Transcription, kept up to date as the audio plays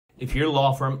If you're a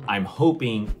law firm, I'm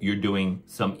hoping you're doing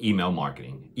some email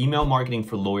marketing. Email marketing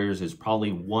for lawyers is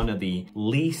probably one of the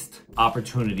least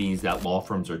opportunities that law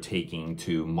firms are taking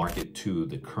to market to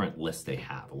the current list they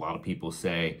have. A lot of people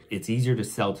say it's easier to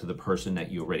sell to the person that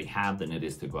you already have than it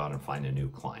is to go out and find a new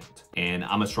client. And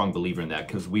I'm a strong believer in that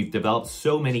because we've developed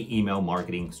so many email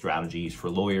marketing strategies for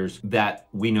lawyers that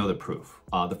we know the proof.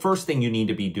 The first thing you need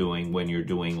to be doing when you're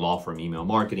doing law firm email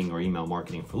marketing or email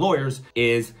marketing for lawyers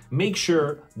is make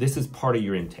sure this is part of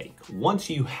your intake. Once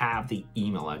you have the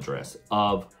email address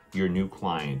of your new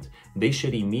client, they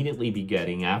should immediately be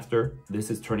getting, after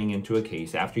this is turning into a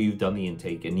case, after you've done the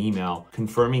intake, an email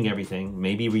confirming everything,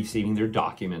 maybe receiving their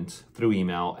documents through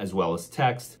email as well as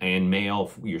text and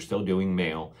mail. You're still doing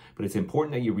mail, but it's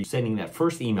important that you're sending that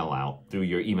first email out through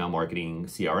your email marketing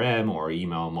CRM or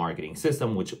email marketing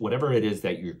system, whatever it is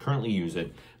that you're currently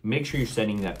using. Make sure you're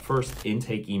sending that first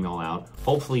intake email out,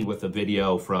 hopefully with a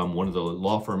video from one of the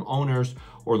law firm owners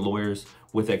or lawyers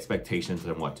with expectations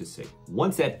on what to say.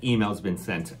 Once that email's been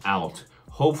sent out,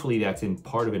 hopefully that's in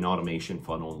part of an automation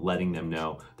funnel, letting them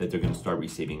know that they're going to start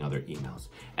receiving other emails.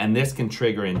 And this can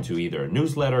trigger into either a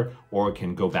newsletter or it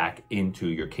can go back into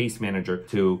your case manager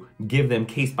to give them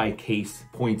case by case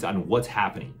points on what's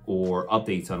happening or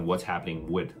updates on what's happening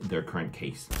with their current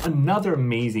case. Another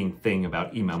amazing thing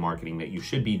about email marketing that you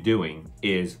should be doing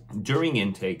is during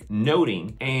intake,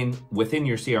 noting and within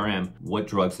your CRM what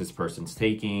drugs this person's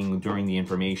taking, during the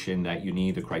information that you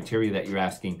need, the criteria that you're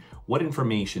asking, what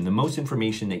information, the most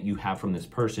information that you have from this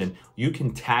person, you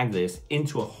can tag this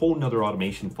into a whole nother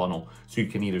automation funnel. So you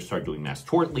can either start doing mass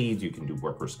tort leads, you can do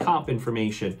workers' comp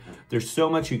information. There's so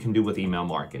much you can do with email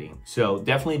marketing. So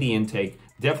definitely the intake,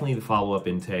 definitely the follow-up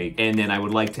intake. And then I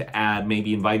would like to add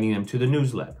maybe inviting them to the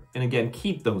newsletter. And again,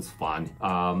 keep those fun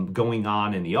going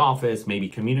on in the office, maybe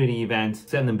community events,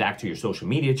 send them back to your social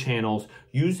media channels.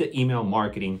 Use the email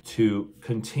marketing to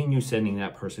continue sending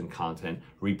that person content,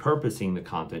 repurposing the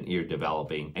content you're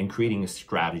developing, and creating a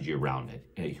strategy around it.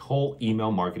 A whole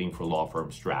email marketing for law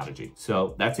firm strategy.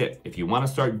 So that's it. If you want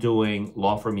to start doing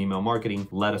law firm email marketing,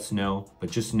 let us know, but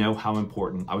just know how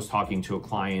important. I was talking to a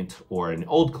client or an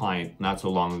old client not so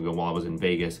long ago while I was in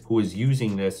Vegas who is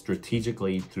using this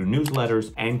strategically through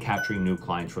newsletters and capturing new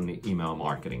clients from the email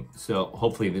marketing. So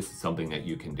hopefully this is something that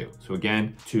you can do. So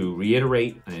again, to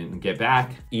reiterate and get back,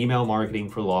 email marketing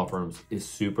for law firms is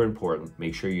super important.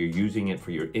 Make sure you're using it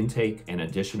for your intake and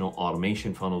additional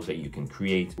automation funnels that you can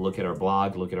create. Look at our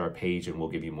blog, look at our page, and we'll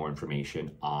give you more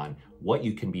information on what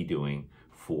you can be doing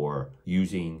for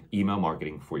using email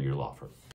marketing for your law firm.